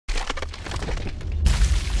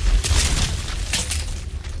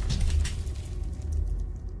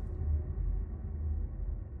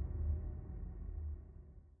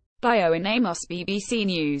bio in Amos. BBC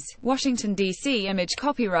News, Washington, D.C. Image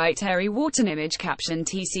copyright Terry Wharton. Image caption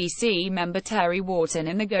TCC member Terry Wharton.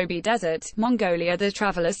 In the Gobi Desert, Mongolia, the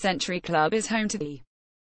Travelers Century Club is home to the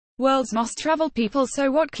world's most traveled people.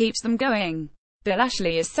 So what keeps them going? Bill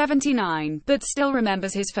Ashley is 79, but still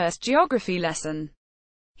remembers his first geography lesson.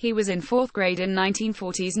 He was in 4th grade in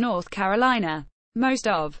 1940s North Carolina. Most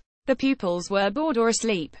of the pupils were bored or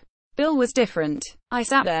asleep. Bill was different. I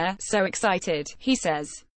sat there, so excited, he says.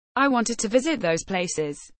 I wanted to visit those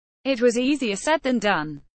places. It was easier said than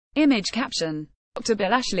done. Image caption. Dr.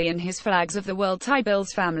 Bill Ashley and his flags of the world. Ty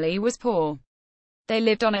Bill's family was poor. They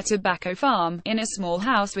lived on a tobacco farm, in a small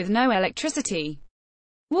house with no electricity.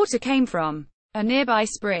 Water came from a nearby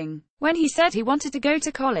spring. When he said he wanted to go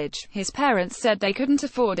to college, his parents said they couldn't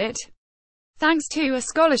afford it. Thanks to a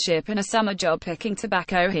scholarship and a summer job picking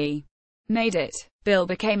tobacco, he made it. Bill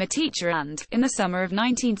became a teacher and, in the summer of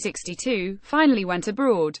 1962, finally went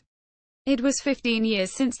abroad. It was 15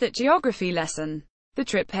 years since that geography lesson. The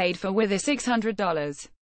trip paid for with a $600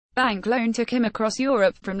 bank loan took him across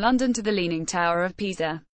Europe from London to the Leaning Tower of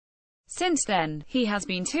Pisa. Since then, he has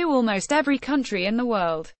been to almost every country in the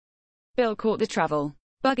world. Bill caught the travel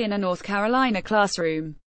bug in a North Carolina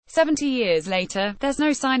classroom. 70 years later, there's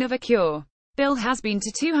no sign of a cure. Bill has been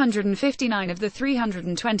to 259 of the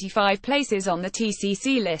 325 places on the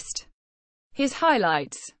TCC list. His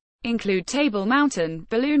highlights include Table Mountain,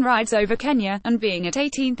 balloon rides over Kenya, and being at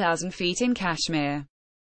 18,000 feet in Kashmir.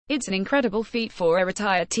 It's an incredible feat for a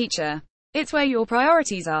retired teacher. It's where your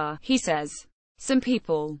priorities are, he says. Some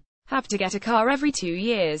people have to get a car every 2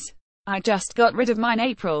 years. I just got rid of mine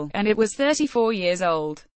April, and it was 34 years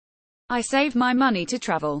old. I save my money to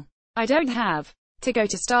travel. I don't have to go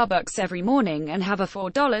to Starbucks every morning and have a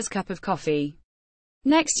 $4 cup of coffee.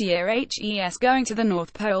 Next year HES going to the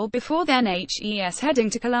North Pole, before then HES heading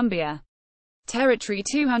to Colombia. Territory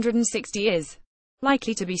 260 is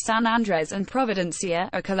likely to be San Andres and Providencia,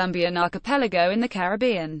 a Colombian archipelago in the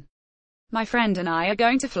Caribbean. My friend and I are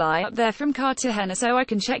going to fly up there from Cartagena so I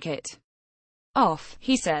can check it off,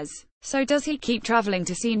 he says. So does he keep traveling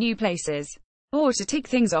to see new places, or to tick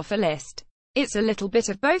things off a list? It's a little bit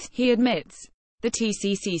of both, he admits. The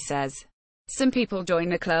TCC says some people join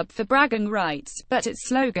the club for bragging rights, but its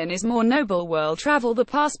slogan is more noble: world travel, the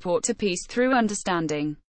passport to peace through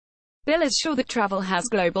understanding. Bill is sure that travel has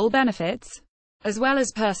global benefits, as well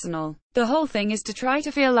as personal. The whole thing is to try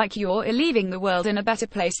to feel like you're leaving the world in a better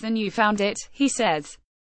place than you found it, he says.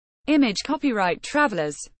 Image copyright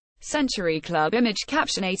Travelers Century Club. Image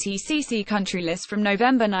caption A TCC country list from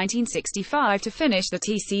November 1965. To finish the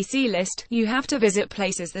TCC list, you have to visit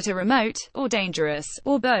places that are remote, or dangerous,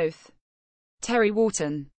 or both. Terry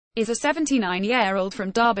Wharton is a 79-year-old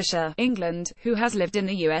from Derbyshire, England, who has lived in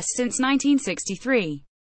the US since 1963.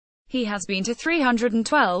 He has been to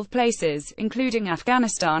 312 places, including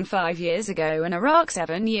Afghanistan 5 years ago and Iraq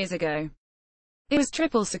 7 years ago. It was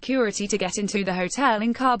triple security to get into the hotel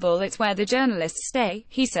in Kabul. It's where the journalists stay,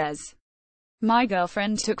 he says. My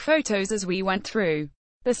girlfriend took photos as we went through.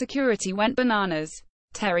 The security went bananas.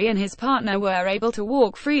 Terry and his partner were able to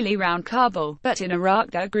walk freely round Kabul, but in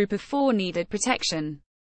Iraq their group of 4 needed protection.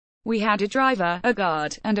 We had a driver, a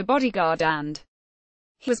guard, and a bodyguard, and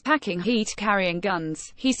he was packing heat, carrying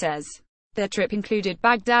guns, he says. Their trip included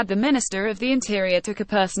Baghdad. The Minister of the Interior took a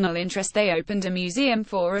personal interest. They opened a museum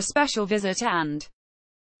for a special visit, and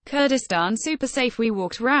Kurdistan super safe. We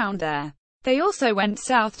walked round there. They also went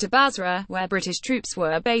south to Basra, where British troops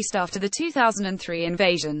were based after the 2003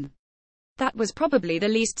 invasion. That was probably the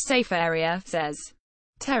least safe area, says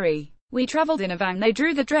Terry. We traveled in a van. They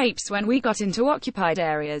drew the drapes when we got into occupied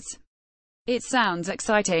areas. It sounds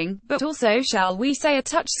exciting, but also, shall we say, a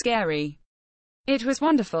touch scary. It was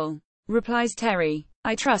wonderful, replies Terry.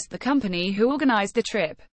 I trust the company who organized the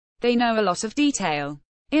trip. They know a lot of detail.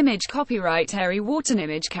 Image copyright Terry Wharton.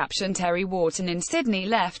 Image caption Terry Wharton in Sydney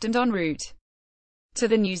left and en route to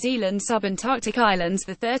the New Zealand subantarctic islands.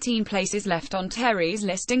 The 13 places left on Terry's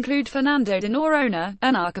list include Fernando de Noronha,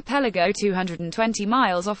 an archipelago 220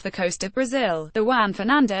 miles off the coast of Brazil, the Juan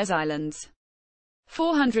Fernandez Islands,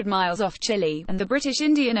 400 miles off Chile, and the British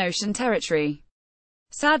Indian Ocean Territory.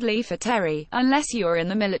 Sadly for Terry, unless you're in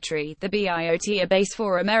the military, the Biota base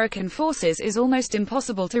for American forces is almost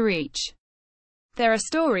impossible to reach. There are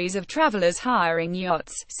stories of travelers hiring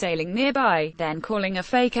yachts, sailing nearby, then calling a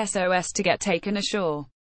fake SOS to get taken ashore.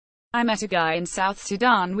 I met a guy in South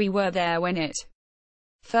Sudan. We were there when it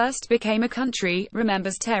first became a country,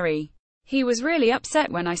 remembers Terry. He was really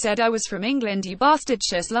upset when I said I was from England. You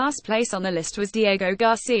bastards. Last place on the list was Diego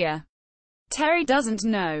Garcia. Terry doesn't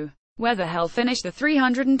know Whether he'll finish the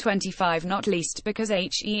 325, not least because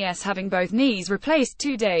he's having both knees replaced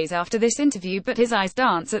 2 days after this interview, but his eyes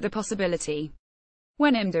dance at the possibility.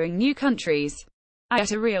 When I'm doing new countries, I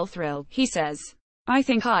get a real thrill, he says. I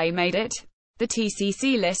think I made it. The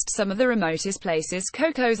TCC lists some of the remotest places: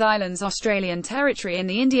 Cocos Islands, Australian territory in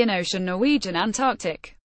the Indian Ocean, Norwegian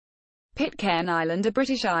Antarctic, Pitcairn Island, a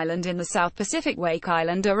British island in the South Pacific, Wake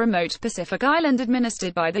Island, a remote Pacific island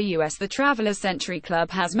administered by the US. The Travelers Century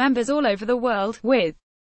Club has members all over the world, with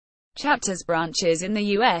chapters branches in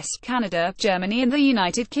the US, Canada, Germany and the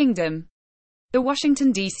United Kingdom. The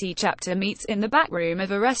Washington, D.C. chapter meets in the back room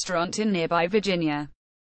of a restaurant in nearby Virginia.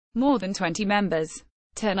 More than 20 members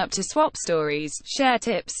turn up to swap stories, share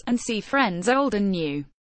tips, and see friends old and new.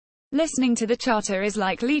 Listening to the charter is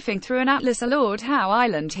like leafing through an atlas. A Lord Howe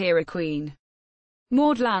Island, here a Queen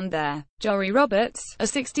Maud land there. Jory Roberts, a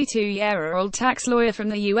 62-year-old tax lawyer from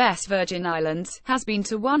the U.S. Virgin Islands, has been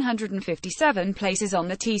to 157 places on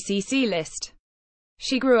the TCC list.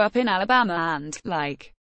 She grew up in Alabama and,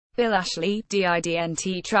 like Bill Ashley,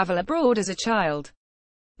 didn't travel abroad as a child.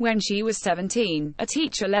 When she was 17, a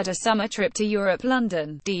teacher led a summer trip to Europe: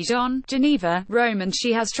 London, Dijon, Geneva, Rome, and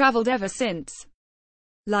she has traveled ever since.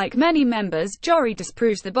 Like many members, Jory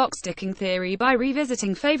disproves the box-ticking theory by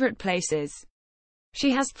revisiting favorite places.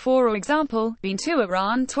 She has, for example, been to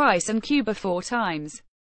Iran twice and Cuba 4 times.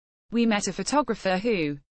 We met a photographer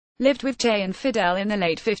who lived with Che and Fidel in the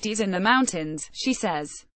late 50s in the mountains, she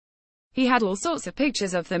says. He had all sorts of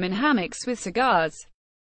pictures of them in hammocks with cigars.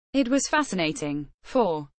 It was fascinating.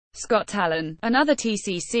 4. Scott Talon, another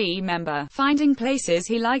TCC member, finding places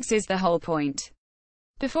he likes is the whole point.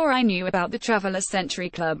 Before I knew about the Travelers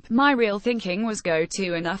Century Club, my real thinking was go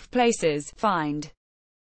to enough places, find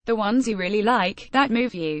the ones you really like, that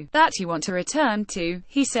move you, that you want to return to,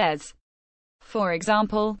 he says. For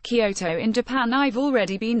example, Kyoto in Japan. I've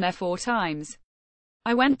already been there 4 times.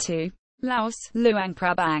 I went to Laos, Luang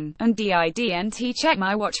Prabang, and didn't check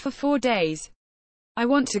my watch for 4 days. I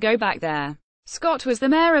want to go back there. Scott was the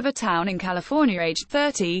mayor of a town in California aged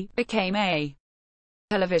 30, became a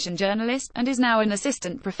television journalist, and is now an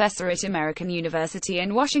assistant professor at American University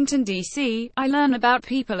in Washington, D.C. I learn about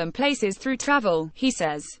people and places through travel, he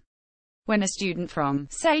says. When a student from,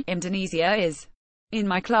 say, Indonesia is in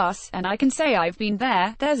my class, and I can say I've been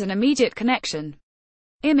there, there's an immediate connection.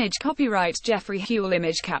 Image copyright Jeffrey Huell.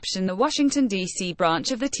 Image caption The Washington, D.C.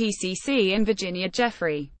 branch of the TCC in Virginia.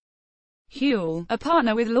 Jeffrey Huell, a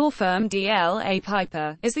partner with law firm DLA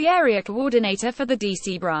Piper, is the area coordinator for the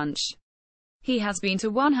D.C. branch. He has been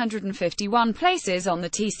to 151 places on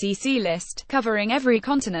the TCC list, covering every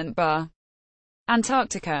continent bar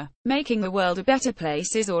Antarctica. Making the world a better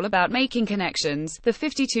place is all about making connections, the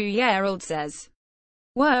 52-year-old says.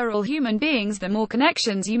 We're all human beings. The more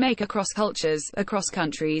connections you make across cultures, across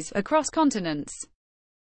countries, across continents,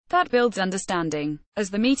 that builds understanding.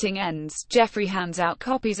 As the meeting ends, Jeffrey hands out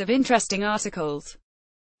copies of interesting articles.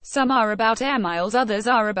 Some are about air miles, others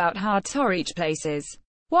are about hard-to-reach places.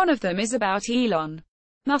 One of them is about Elon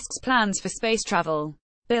Musk's plans for space travel.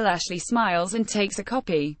 Bill Ashley smiles and takes a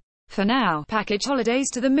copy. For now, package holidays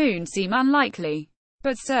to the moon seem unlikely.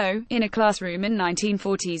 But so, in a classroom in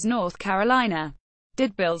 1940s North Carolina,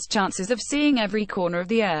 did Bill's chances of seeing every corner of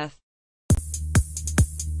the Earth.